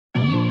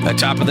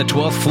Atop of the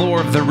 12th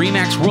floor of the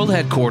RE/MAX World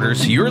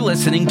Headquarters, you're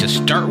listening to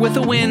Start With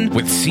a Win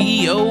with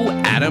CEO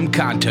Adam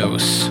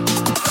Contos.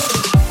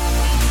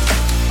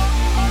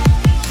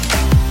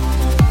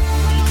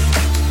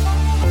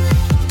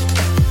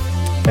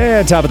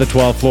 And top of the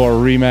 12th floor,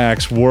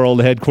 RE/MAX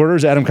World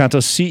Headquarters. Adam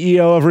Contos,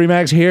 CEO of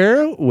RE/MAX,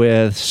 here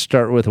with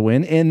Start With a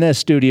Win. In the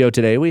studio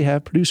today, we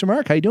have producer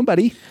Mark. How you doing,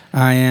 buddy?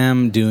 I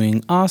am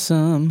doing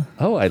awesome.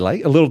 Oh, I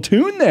like a little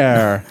tune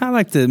there. I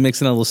like to mix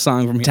in a little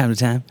song from time to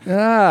time.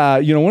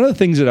 One of the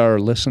things that our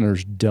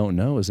listeners don't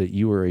know is that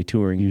you were a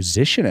touring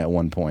musician at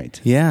one point.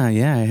 Yeah.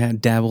 I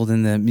had dabbled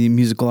in the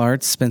musical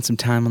arts, spent some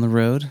time on the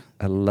road.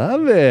 I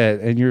love it.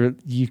 And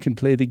you can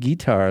play the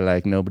guitar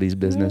like nobody's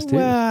business, too.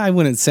 Well, I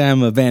wouldn't say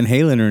I'm a Van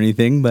Halen or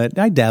anything, but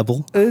I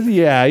dabble.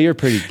 Yeah, you're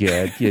pretty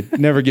good. You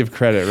never give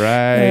credit,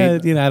 right?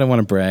 I don't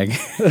want to brag.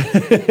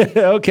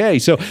 Okay,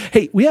 so,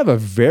 hey, we have a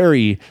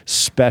very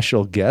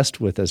special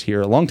guest with us here,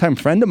 a longtime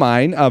friend of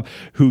mine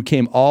who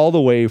came all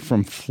the way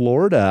from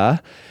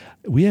Florida.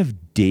 We have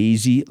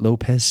Daisy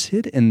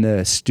Lopez-Cid in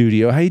the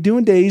studio. How you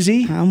doing,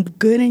 Daisy? I'm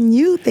good, and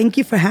you? Thank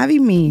you for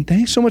having me.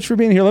 Thanks so much for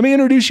being here. Let me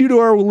introduce you to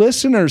our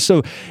listeners.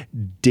 So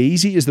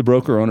Daisy is the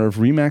broker-owner of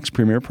RE/MAX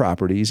Premier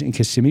Properties in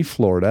Kissimmee,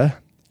 Florida.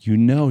 You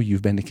know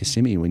you've been to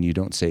Kissimmee when you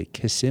don't say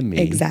Kissimmee.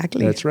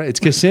 Exactly. That's right.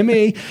 It's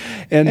Kissimmee.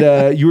 And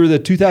you were the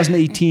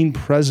 2018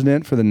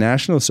 president for the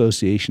National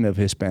Association of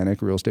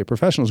Hispanic Real Estate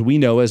Professionals, we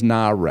know as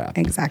NAHREP.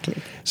 Exactly.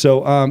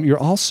 So you're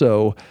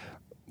also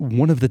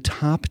one of the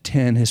top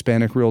 10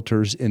 Hispanic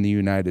realtors in the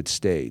United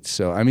States.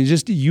 So, I mean,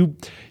 just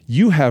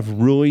you have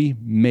really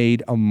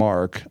made a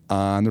mark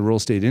on the real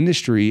estate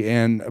industry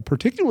and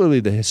particularly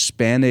the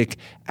Hispanic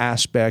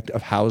aspect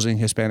of housing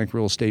Hispanic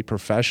real estate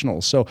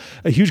professionals. So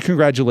a huge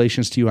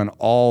congratulations to you on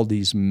all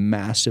these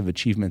massive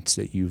achievements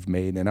that you've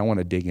made. And I want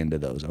to dig into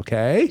those,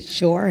 okay?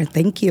 Sure.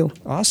 Thank you.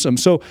 Awesome.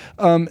 So,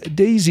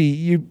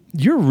 Daisy,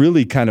 you're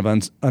really kind of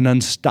an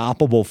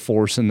unstoppable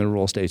force in the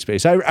real estate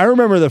space. I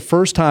remember the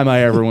first time I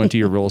ever went to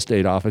your real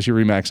estate office, your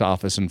RE/MAX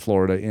office in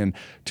Florida in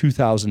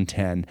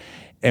 2010.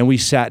 And we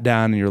sat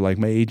down and you're like,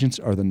 my agents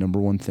are the number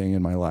one thing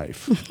in my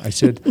life. I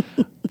said,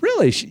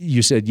 really?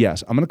 You said,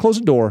 yes, I'm going to close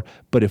the door,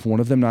 but if one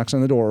of them knocks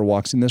on the door or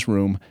walks in this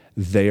room,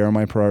 they are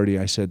my priority.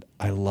 I said,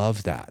 I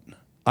love that.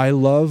 I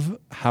love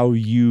how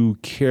you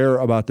care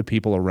about the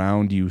people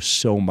around you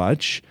so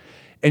much.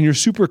 And you're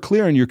super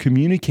clear and you're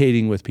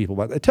communicating with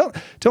people about that.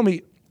 Tell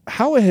me,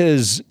 how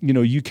has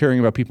you caring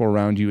about people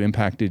around you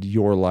impacted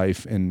your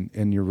life and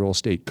your real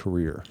estate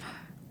career?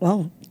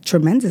 Well,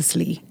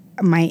 tremendously.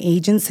 My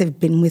agents have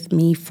been with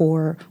me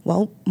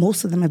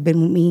most of them have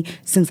been with me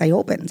since I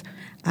opened.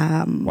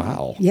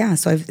 Wow. Yeah,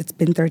 so it's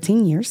been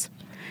 13 years.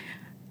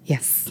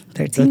 Yes,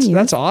 13 years.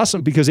 That's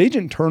awesome because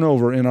agent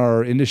turnover in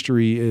our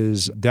industry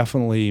is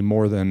definitely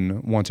more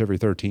than once every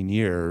 13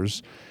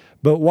 years.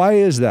 But why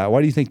is that?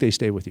 Why do you think they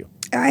stay with you?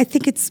 I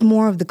think it's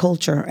more of the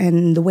culture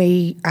and the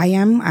way I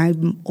am.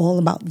 I'm all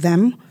about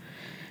them.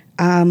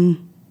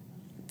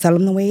 Tell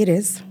them the way it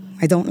is.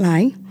 I don't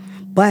lie.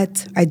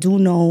 But I do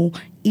know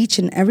each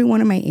and every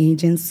one of my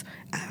agents,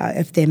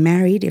 if they're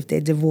married, if they're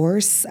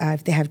divorced,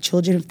 if they have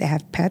children, if they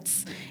have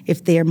pets,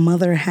 if their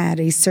mother had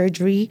a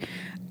surgery,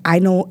 I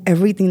know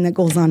everything that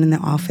goes on in the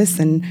office,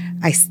 and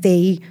I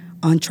stay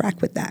on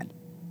track with that.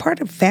 Part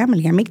of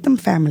family. I make them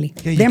family.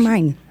 Yeah, they're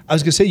mine. I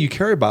was going to say, you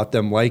care about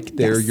them like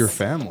they're your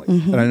family.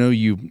 Mm-hmm. And I know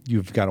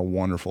you've got a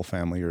wonderful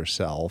family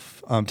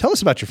yourself. Tell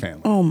us about your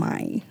family. Oh,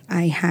 my.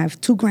 I have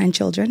 2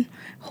 grandchildren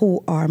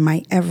who are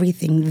my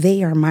everything.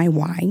 They are my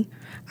why.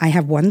 I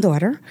have 1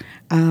 daughter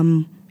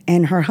and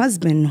her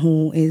husband,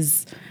 who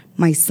is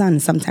my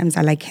son. Sometimes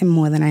I like him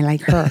more than I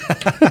like her.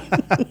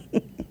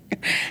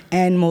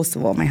 And most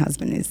of all, my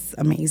husband is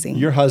amazing.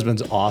 Your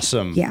husband's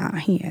awesome. Yeah,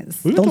 he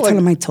is. Don't tell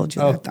him I told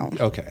you that, though.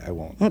 Okay, I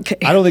won't. Okay.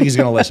 I don't think he's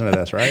going to listen to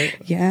this, right?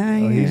 Yeah,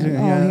 he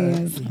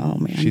is. Oh,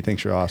 man. She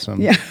thinks you're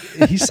awesome. Yeah.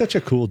 He's such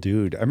a cool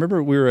dude. I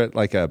remember we were at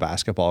like a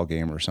basketball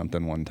game or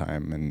something one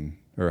time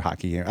or a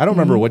hockey game. I don't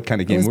remember what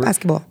kind of game. It was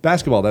basketball.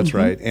 Basketball, that's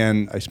right.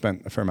 And I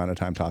spent a fair amount of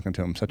time talking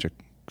to him. Such a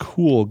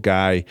cool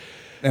guy.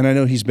 And I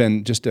know he's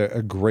been just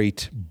a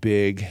great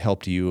big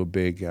help to you, a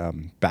big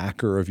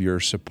backer of your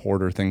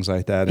supporter, things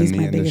like that He's in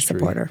the my biggest industry.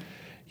 supporter.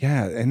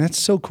 Yeah, and that's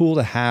so cool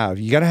to have.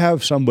 You got to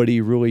have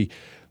somebody really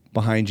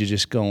behind you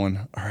just going,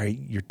 all right,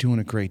 you're doing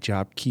a great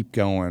job, keep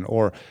going.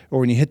 Or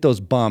when you hit those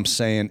bumps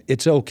saying,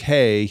 it's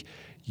okay,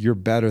 you're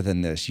better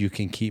than this, you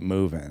can keep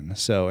moving.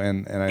 So,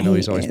 and I know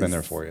he's always been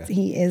there for you.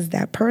 He is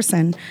that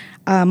person.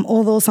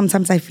 Although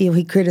sometimes I feel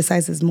he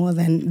criticizes more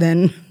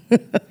than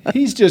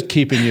He's just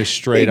keeping you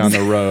straight on the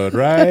road,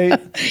 right?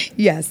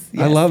 Yes.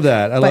 I love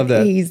that. I love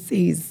that.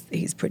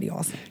 He's pretty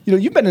awesome.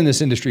 You've been in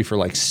this industry for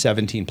like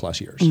 17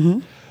 plus years.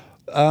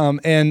 Mm-hmm.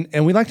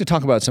 And we like to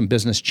talk about some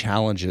business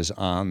challenges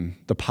on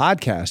the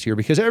podcast here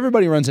because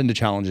everybody runs into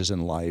challenges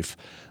in life.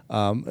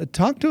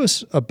 Talk to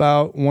us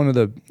about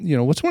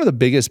what's one of the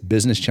biggest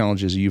business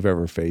challenges you've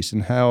ever faced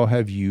and how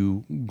have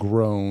you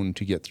grown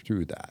to get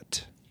through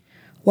that?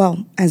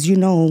 Well, as you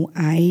know,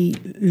 I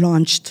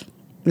launched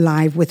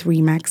live with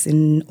Remax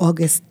in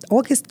August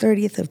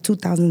 30th of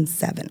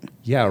 2007.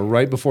 Yeah,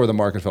 right before the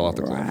market fell off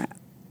the cliff.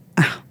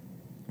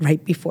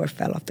 Right before it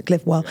fell off the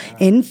cliff. Well,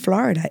 in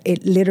Florida,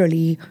 it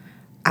literally,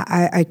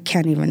 I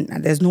can't even,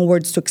 there's no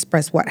words to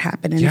express what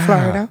happened in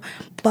Florida.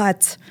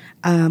 But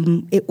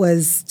it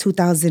was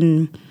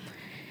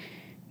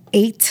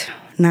 2008,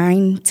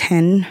 9,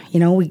 10,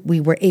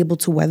 we were able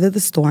to weather the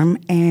storm.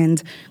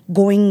 And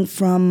going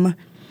from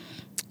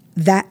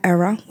that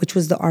era, which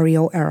was the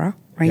REO era,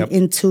 right,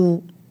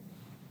 into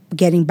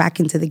getting back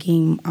into the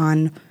game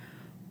on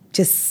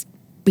just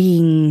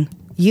being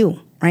you,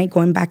 right,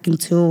 going back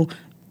into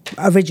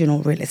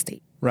original real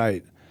estate.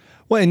 Right.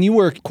 Well, and you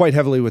work quite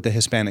heavily with the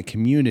Hispanic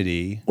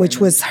community. Which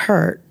was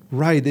hurt.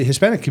 Right. The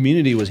Hispanic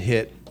community was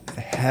hit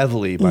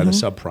heavily by the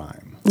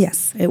subprime.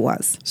 Yes, it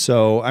was.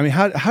 So, I mean,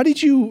 how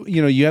did you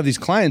have these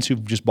clients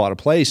who've just bought a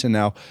place and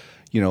now,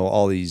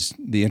 the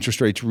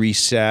interest rates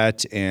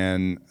reset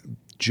and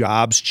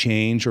jobs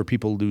change or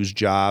people lose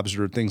jobs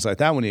or things like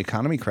that when the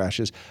economy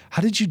crashes.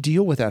 How did you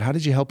deal with that? How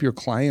did you help your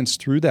clients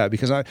through that?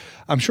 Because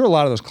I'm sure a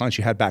lot of those clients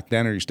you had back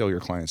then are still your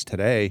clients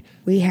today.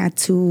 We had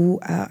to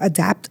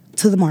adapt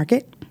to the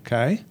market.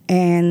 Okay.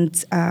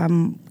 And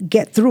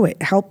get through it,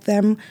 help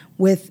them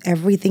with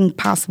everything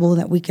possible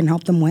that we can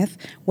help them with,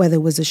 whether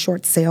it was a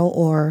short sale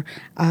or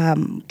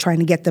trying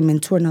to get them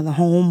into another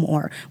home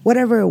or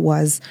whatever it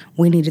was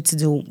we needed to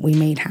do, we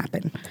made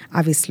happen.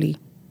 Obviously,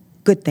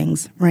 good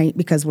things, right?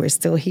 Because we're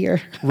still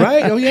here.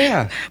 Right. Oh,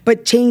 yeah.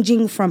 But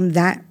changing from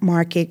that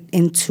market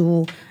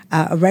into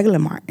a regular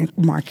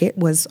market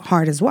was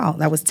hard as well.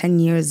 That was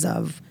 10 years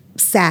of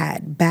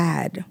sad,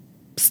 bad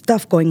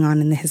stuff going on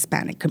in the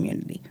Hispanic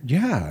community.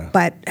 Yeah.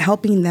 But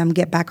helping them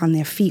get back on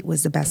their feet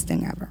was the best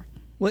thing ever.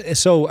 Well,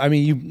 so, I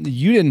mean,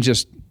 you didn't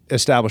just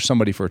establish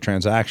somebody for a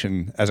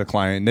transaction as a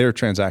client. They're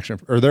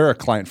a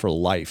client for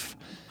life.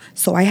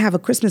 So I have a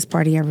Christmas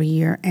party every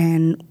year,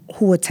 and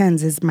who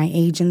attends is my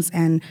agents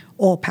and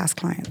all past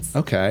clients.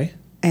 Okay.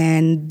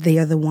 And they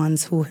are the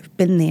ones who have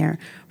been there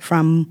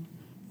from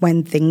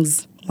when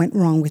things went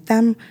wrong with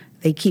them.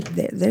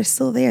 They're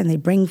still there, and they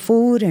bring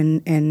food,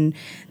 and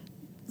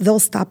they'll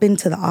stop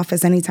into the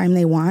office anytime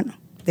they want.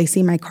 They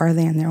see my car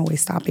there, and they're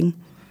always stopping.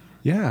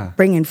 Yeah.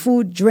 Bringing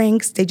food,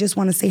 drinks. They just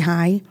want to say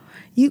hi.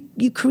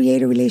 You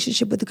create a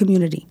relationship with the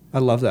community. I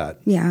love that.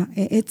 Yeah,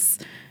 it's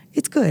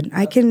good.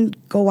 I can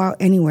go out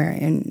anywhere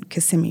in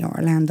Kissimmee or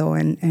Orlando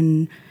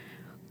and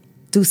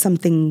do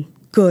something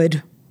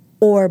good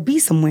or be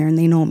somewhere and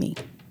they know me.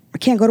 I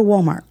can't go to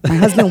Walmart. My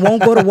husband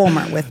won't go to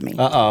Walmart with me.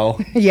 Uh-oh.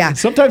 Yeah.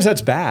 Sometimes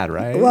that's bad,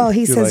 right? Well,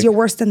 he says, you're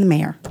worse than the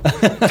mayor.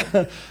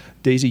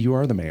 Daisy, you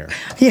are the mayor.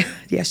 Yeah.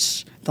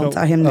 Yes. Don't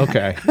tell him that.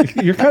 Okay.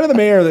 You're kind of the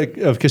mayor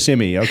of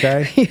Kissimmee,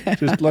 okay?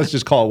 Yeah. Let's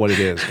just call it what it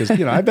is. Because,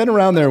 I've been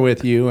around there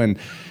with you, and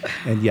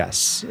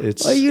yes,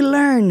 it's... Well, you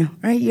learn,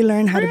 right? You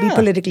learn how to be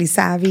politically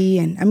savvy.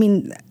 And, I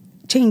mean,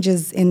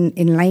 changes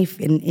in life,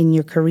 in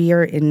your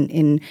career,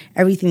 in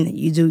everything that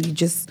you do. You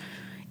just...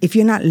 If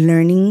you're not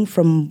learning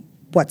from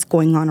what's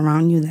going on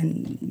around you,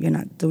 then you're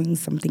not doing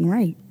something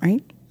right?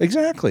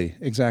 Exactly.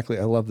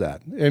 I love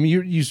that. I mean,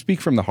 you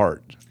speak from the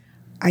heart.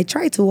 I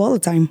try to all the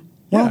time.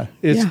 Well,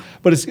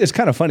 But it's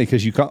kind of funny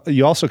because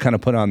you also kind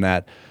of put on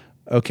that,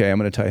 okay, I'm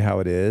going to tell you how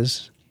it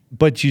is,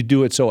 but you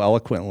do it so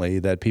eloquently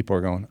that people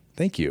are going,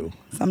 thank you.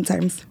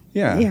 Sometimes.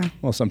 Yeah.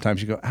 Well,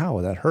 sometimes you go,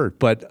 ow, that hurt,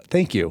 but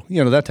thank you.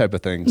 That type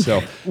of thing.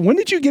 So when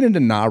did you get into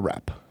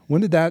NAHREP?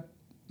 When did that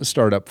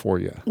start up for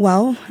you?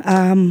 Well,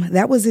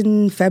 that was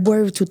in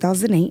February of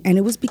 2008, and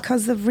it was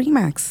because of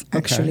Remax,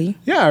 actually. Okay.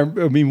 Yeah,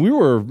 I mean, we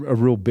were a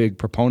real big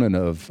proponent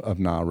of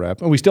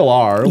NAHREP, and we still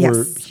are. Yes.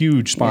 We're a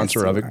huge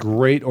sponsor of it.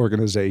 Great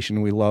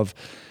organization. We love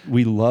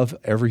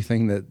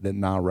everything that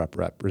NAHREP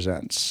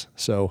represents.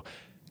 So,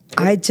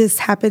 I just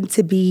happened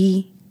to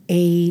be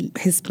a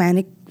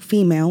Hispanic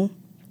female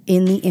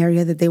in the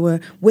area that they were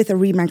with a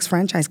Remax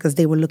franchise because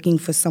they were looking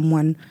for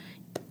someone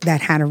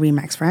that had a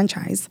Remax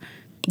franchise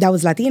that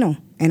was Latino,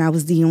 and I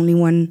was the only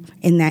one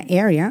in that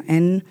area,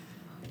 and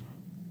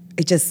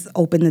it just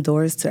opened the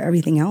doors to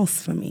everything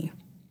else for me.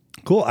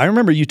 Cool. I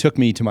remember you took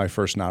me to my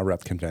first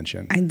NAHREP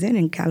convention. I did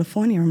in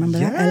California, remember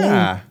that?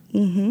 Yeah. LA.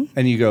 Mm-hmm.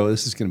 And you go,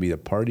 this is going to be a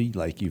party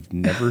like you've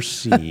never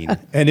seen.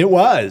 And it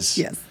was.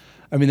 Yes.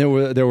 I mean,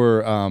 there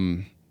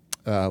were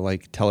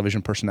like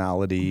television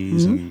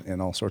personalities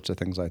and all sorts of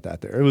things like that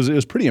there. It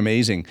was pretty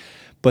amazing.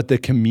 But the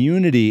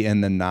community in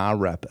the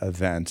NAHREP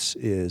events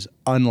is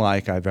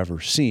unlike I've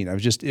ever seen.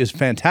 It's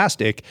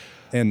fantastic.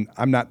 And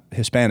I'm not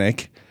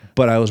Hispanic,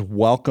 but I was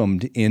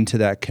welcomed into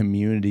that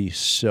community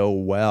so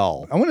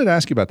well. I wanted to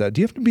ask you about that.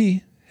 Do you have to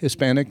be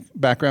Hispanic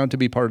background to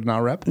be part of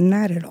NAHREP?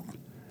 Not at all.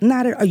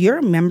 Not at all. You're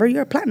a member.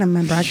 You're a platinum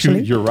member,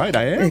 actually. You're right,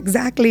 I am.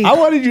 Exactly. I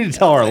wanted you to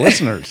tell our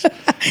listeners.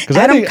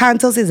 Adam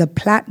Cantos is a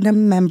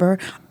platinum member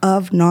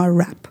of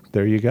NAHREP.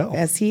 There you go.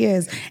 Yes, he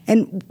is.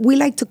 And we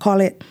like to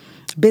call it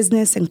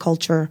business and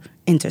culture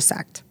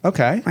intersect.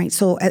 Okay. Right?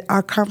 So at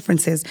our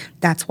conferences,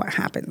 that's what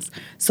happens.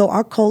 So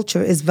our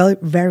culture is very,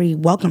 very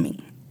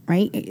welcoming,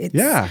 right?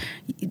 Yeah.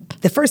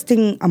 The first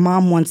thing a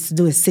mom wants to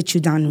do is sit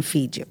you down and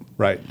feed you.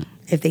 Right.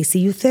 If they see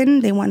you thin,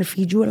 they want to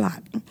feed you a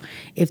lot.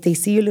 If they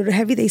see you a little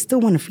heavy, they still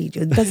want to feed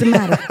you. It doesn't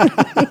matter.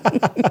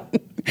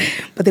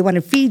 But they want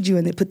to feed you,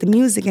 and they put the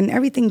music, and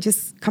everything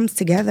just comes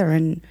together.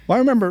 And Well, I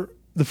remember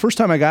the first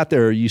time I got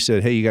there, you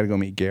said, hey, you got to go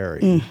meet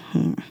Gary,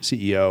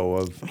 CEO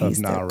of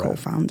he's the NAREP.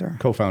 co-founder.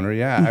 Co-founder,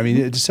 yeah. I mean,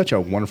 it's such a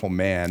wonderful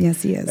man.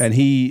 Yes, he is. And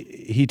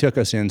he took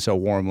us in so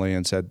warmly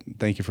and said,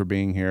 thank you for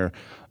being here.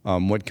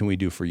 What can we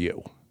do for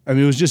you? I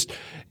mean, it was just,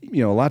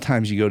 a lot of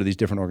times you go to these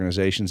different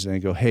organizations and they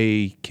go,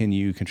 hey, can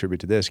you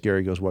contribute to this?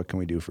 Gary goes, what can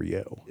we do for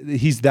you?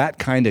 He's that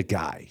kind of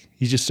guy.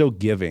 He's just so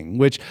giving,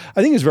 which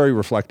I think is very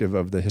reflective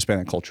of the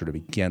Hispanic culture to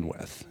begin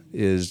with,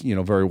 is,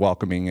 very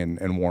welcoming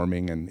and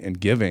warming and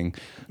giving,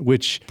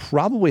 which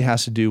probably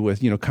has to do with,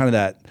 kind of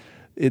that,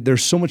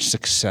 there's so much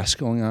success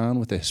going on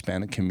with the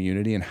Hispanic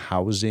community and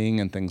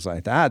housing and things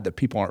like that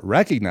people aren't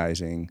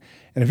recognizing.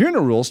 And if you're in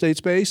a real estate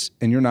space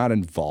and you're not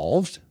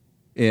involved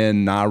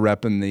in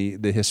NAREP and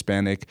the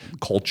Hispanic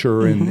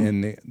culture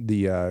and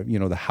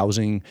the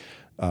housing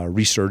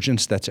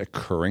resurgence that's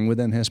occurring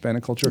within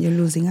Hispanic culture, You're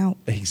losing out.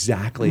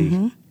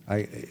 Exactly.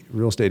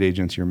 Real estate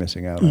agents, you're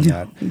missing out on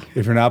that.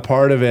 If you're not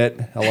part of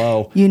it,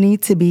 hello. You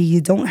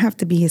don't have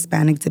to be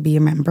Hispanic to be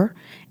a member.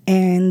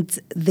 And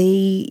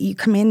you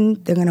come in,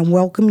 they're going to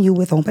welcome you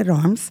with open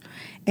arms,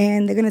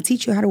 and they're going to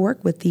teach you how to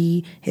work with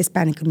the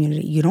Hispanic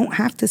community. You don't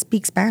have to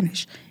speak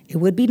Spanish. It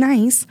would be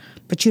nice,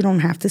 but you don't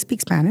have to speak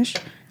Spanish.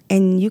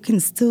 And you can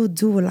still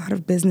do a lot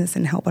of business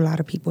and help a lot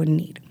of people in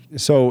need.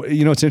 So,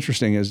 what's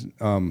interesting is,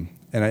 and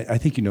I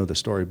think you know the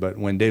story, but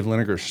when Dave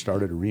Liniger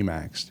started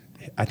RE/MAX,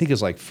 I think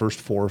his first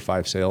 4 or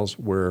 5 sales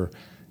were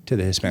to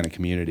the Hispanic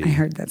community. I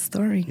heard that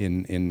story.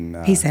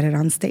 He said it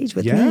on stage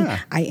with me. Yeah.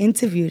 I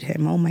interviewed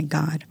him. Oh my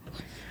God.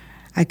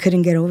 I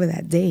couldn't get over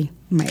that day.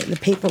 The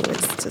paper was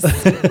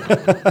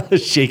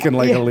just shaking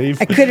like a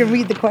leaf. I couldn't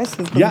read the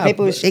questions because the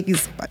paper was shaking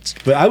so much.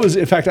 But I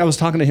was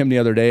talking to him the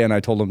other day, and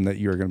I told him that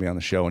you were going to be on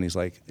the show, and he's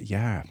like,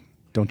 yeah,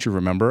 don't you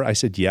remember? I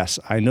said, yes,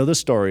 I know the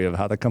story of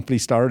how the company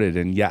started,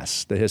 and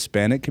yes, the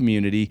Hispanic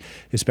community,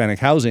 Hispanic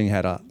housing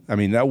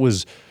that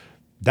was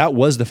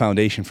the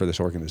foundation for this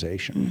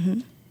organization. Mm-hmm.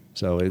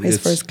 So his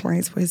first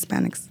clients were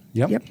Hispanics.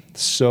 Yep.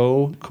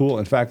 So cool.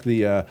 In fact,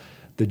 the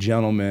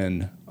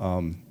gentleman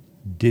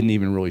didn't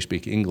even really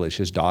speak English.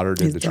 His daughter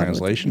did the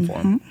translation for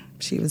him.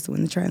 She was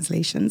doing the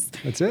translations.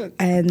 That's it.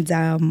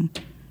 And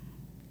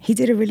he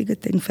did a really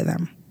good thing for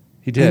them.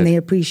 He did. And they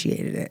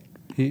appreciated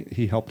it.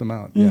 He helped them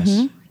out,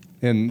 yes.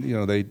 And,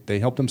 they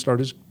helped him start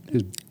his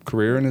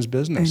career and his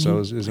business. So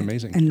it was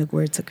amazing. And look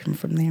where it took him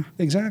from there.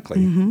 Exactly.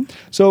 Mm-hmm.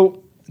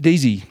 So,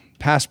 Daisy,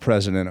 past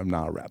president of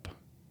NAREP.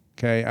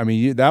 Okay. I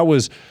mean,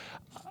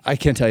 I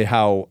can't tell you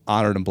how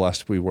honored and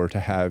blessed we were to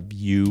have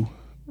you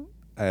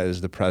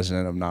as the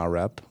president of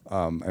NAREP.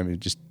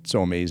 Just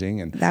so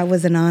amazing. And that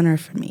was an honor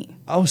for me.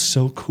 Oh,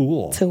 so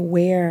cool. To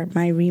wear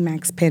my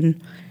RE/MAX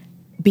pin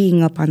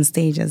being up on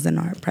stage as the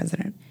NAREP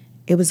president.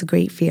 It was a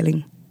great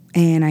feeling.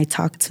 And I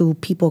talked to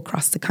people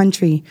across the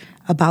country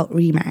about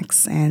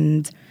RE/MAX,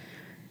 and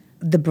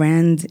the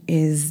brand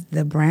is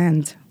the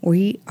brand.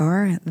 We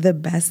are the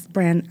best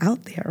brand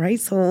out there, right?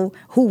 So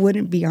who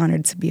wouldn't be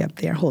honored to be up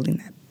there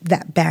holding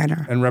that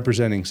banner? And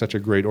representing such a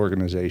great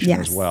organization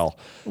yes. as well.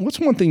 What's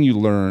one thing you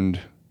learned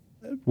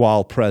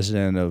while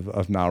president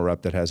of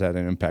NAREP that has had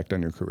an impact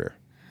on your career?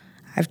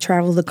 I've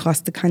traveled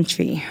across the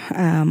country,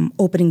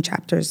 opening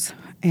chapters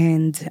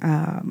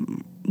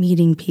and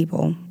meeting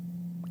people.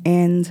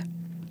 And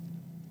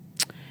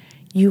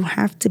you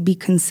have to be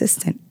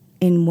consistent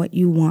in what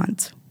you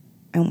want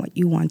and what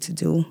you want to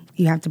do.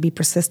 You have to be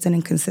persistent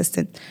and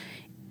consistent.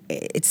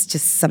 It's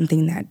just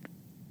something that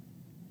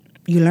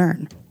you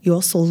learn. You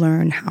also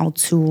learn how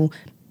to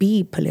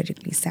be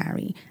politically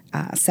savvy,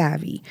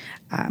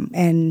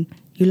 and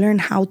you learn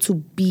how to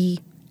be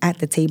at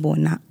the table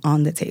and not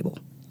on the table.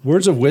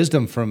 Words of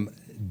wisdom from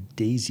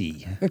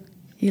Daisy.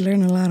 You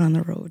learn a lot on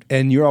the road.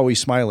 And you're always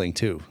smiling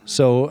too.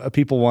 So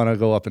people want to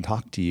go up and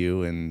talk to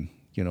you and,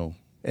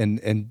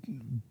 and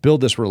build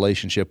this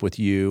relationship with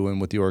you and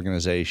with the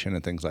organization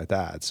and things like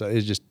that. So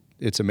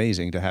it's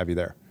amazing to have you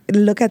there.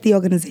 Look at the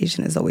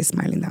organization is always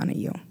smiling down at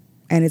you.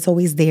 And it's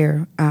always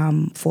there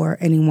for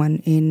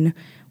anyone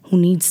who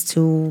needs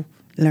to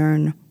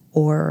learn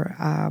or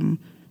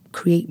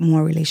create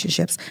more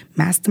relationships.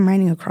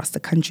 Masterminding across the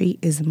country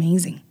is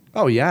amazing.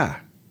 Oh, yeah.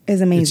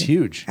 It's amazing. It's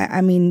huge.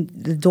 I mean,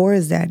 the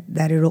doors that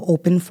it'll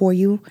open for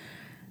you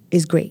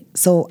is great.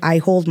 So I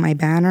hold my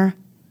banner,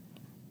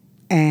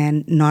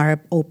 and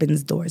NAREP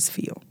opens doors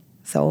for you.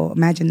 So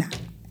imagine that.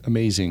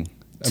 Amazing.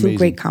 Two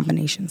great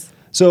combinations.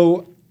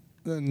 So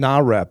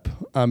NAREP,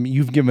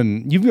 you've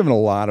given a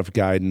lot of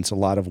guidance, a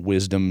lot of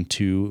wisdom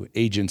to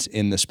agents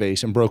in the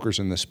space and brokers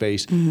in the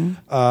space.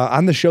 Mm-hmm.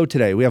 On the show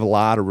today, we have a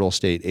lot of real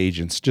estate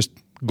agents just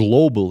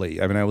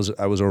globally. I mean, I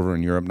was over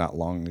in Europe not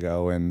long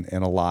ago, and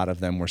a lot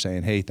of them were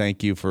saying, "Hey,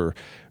 thank you for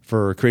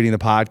creating the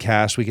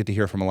podcast. We get to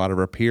hear from a lot of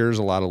our peers,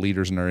 a lot of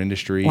leaders in our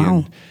industry,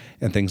 wow.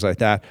 and things like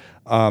that."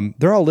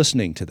 They're all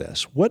listening to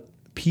this. What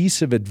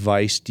piece of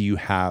advice do you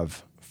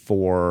have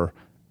for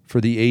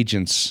the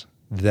agents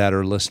that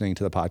are listening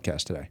to the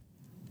podcast today?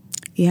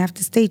 You have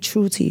to stay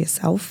true to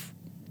yourself.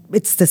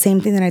 It's the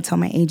same thing that I tell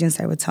my agents,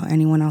 I would tell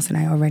anyone else, and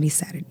I already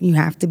said it. You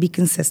have to be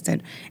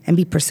consistent and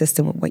be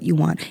persistent with what you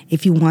want.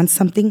 If you want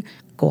something,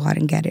 go out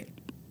and get it,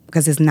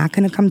 because it's not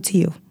going to come to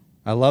you.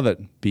 I love it.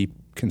 Be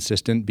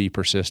consistent, be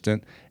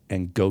persistent,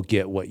 and go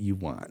get what you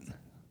want.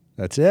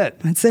 That's it.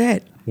 That's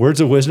it. Words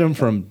of wisdom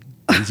from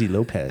Daisy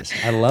Lopez.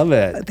 I love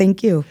it.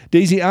 Thank you.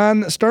 Daisy,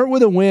 on Start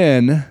With a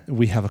Win,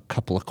 we have a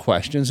couple of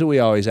questions that we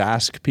always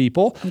ask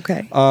people.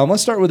 Okay.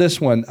 Let's start with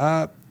this one.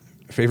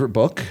 Favorite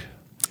book?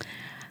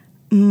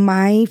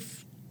 My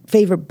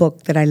favorite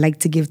book that I like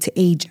to give to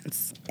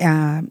agents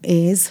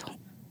is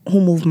Who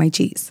Moved My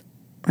Cheese,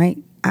 right?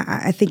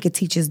 I think it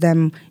teaches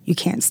them you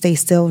can't stay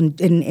still,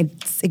 and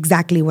it's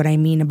exactly what I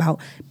mean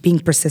about being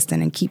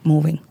persistent and keep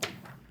moving.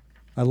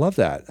 I love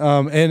that.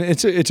 And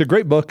it's a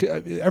great book.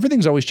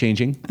 Everything's always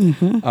changing.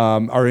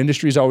 Mm-hmm. Our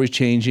industry is always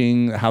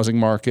changing, the housing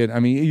market. I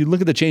mean, you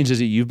look at the changes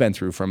that you've been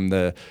through from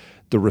the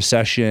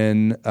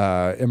recession,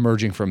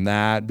 emerging from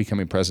that,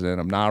 becoming president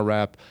of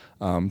NAHREP,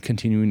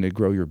 continuing to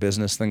grow your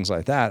business, things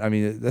like that. I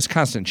mean, that's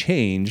constant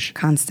change.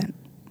 Constant.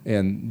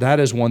 And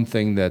that is one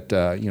thing that,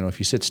 if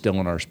you sit still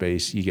in our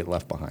space, you get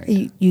left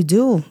behind. You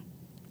do.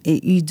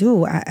 You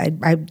do.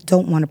 I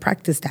don't want to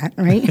practice that,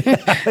 right?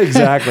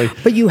 Exactly.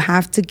 But you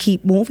have to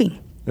keep moving.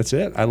 That's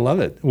it. I love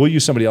it. We'll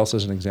use somebody else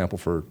as an example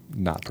for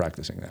not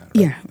practicing that. Right?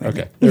 Yeah.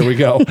 Okay. There we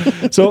go.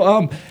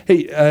 So,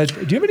 hey,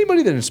 do you have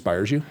anybody that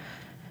inspires you?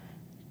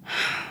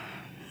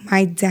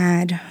 My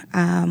dad.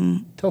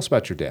 Tell us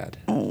about your dad.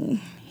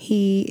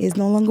 He is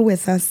no longer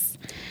with us,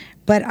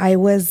 but I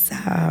was.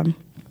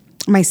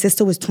 My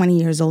sister was 20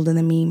 years older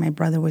than me. My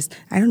brother was,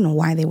 I don't know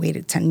why they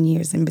waited 10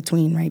 years in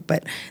between, right?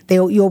 But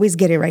you always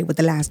get it right with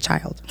the last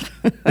child.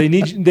 They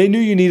knew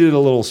you needed a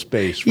little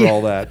space for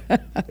all that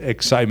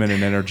excitement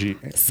and energy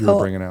you were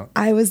bringing out.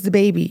 I was the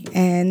baby,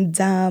 and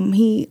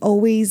he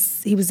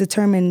was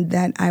determined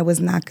that I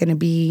was not going to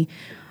be,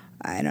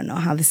 I don't know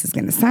how this is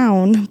going to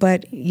sound,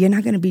 but you're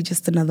not going to be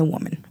just another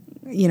woman.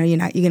 You're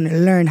going to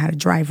learn how to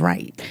drive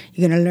right.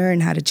 You're going to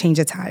learn how to change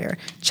a tire,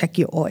 check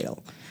your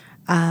oil.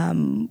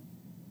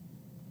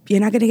 You're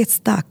not going to get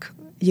stuck.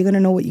 You're going to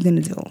know what you're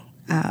going to do.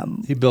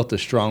 He built a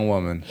strong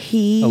woman,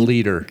 a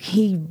leader.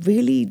 He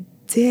really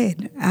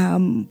did.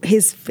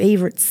 His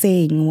favorite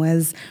saying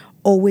was,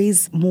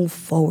 always move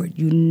forward.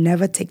 You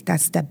never take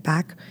that step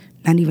back,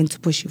 not even to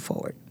push you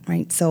forward,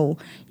 right? So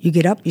you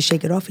get up, you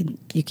shake it off, and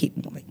you keep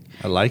moving.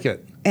 I like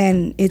it.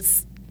 And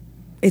it's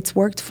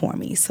worked for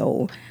me.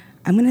 So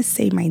I'm going to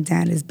say my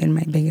dad has been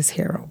my biggest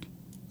hero.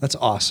 That's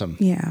awesome.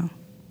 Yeah.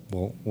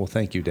 Well,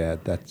 thank you, Dad.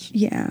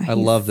 I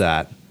love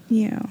that.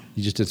 Yeah.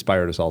 You just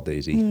inspired us all,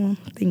 Daisy.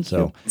 Thank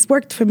you. It's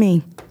worked for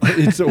me.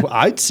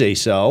 I'd say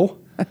so.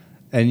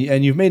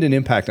 And you've made an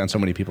impact on so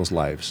many people's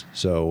lives.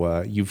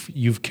 So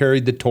you've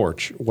carried the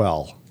torch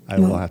well, I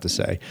will have to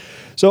say.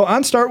 So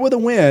on Start With a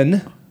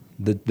Win,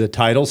 the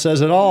title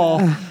says it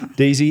all.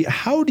 Daisy,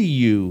 how do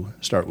you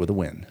start with a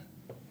win?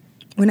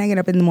 When I get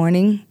up in the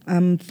morning,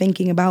 I'm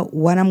thinking about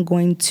what I'm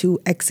going to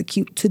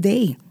execute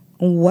today.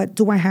 What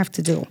do I have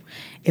to do?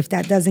 If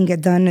that doesn't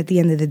get done at the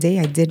end of the day,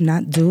 I did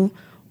not do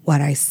what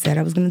I said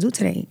I was going to do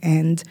today.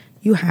 And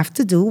you have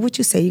to do what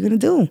you say you're going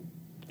to do.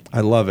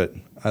 I love it.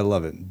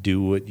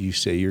 Do what you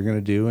say you're going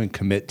to do and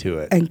commit to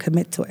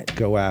it.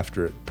 Go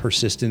after it.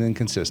 Persistent and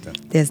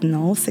consistent. There's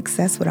no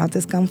success without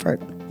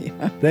discomfort.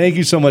 Yeah. Thank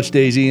you so much,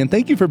 Daisy. And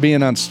thank you for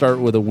being on Start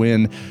With a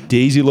Win.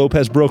 Daisy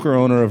Lopez, broker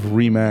owner of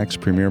RE/MAX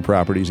Premier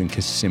Properties in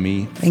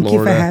Kissimmee, Florida. Thank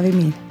you for having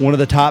me. One of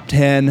the top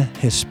 10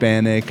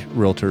 Hispanic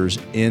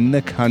realtors in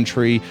the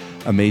country.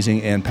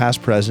 Amazing, and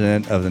past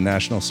president of the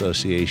National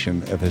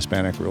Association of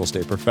Hispanic Real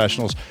Estate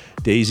Professionals.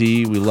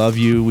 Daisy, we love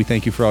you. We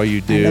thank you for all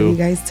you do. I love you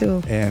guys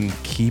too. And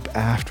keep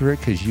after it,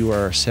 because you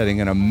are setting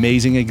an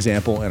amazing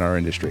example in our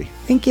industry.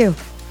 Thank you.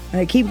 All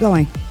right, keep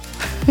going.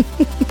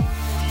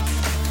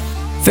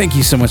 Thank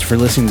you so much for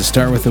listening to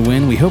Start With a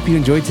Win. We hope you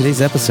enjoyed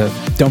today's episode.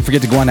 Don't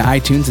forget to go on to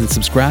iTunes and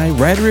subscribe,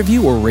 write a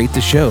review, or rate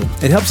the show.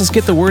 It helps us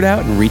get the word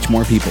out and reach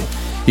more people.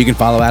 You can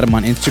follow Adam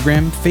on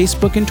Instagram,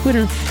 Facebook, and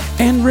Twitter.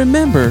 And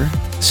remember,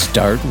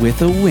 start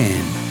with a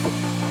win.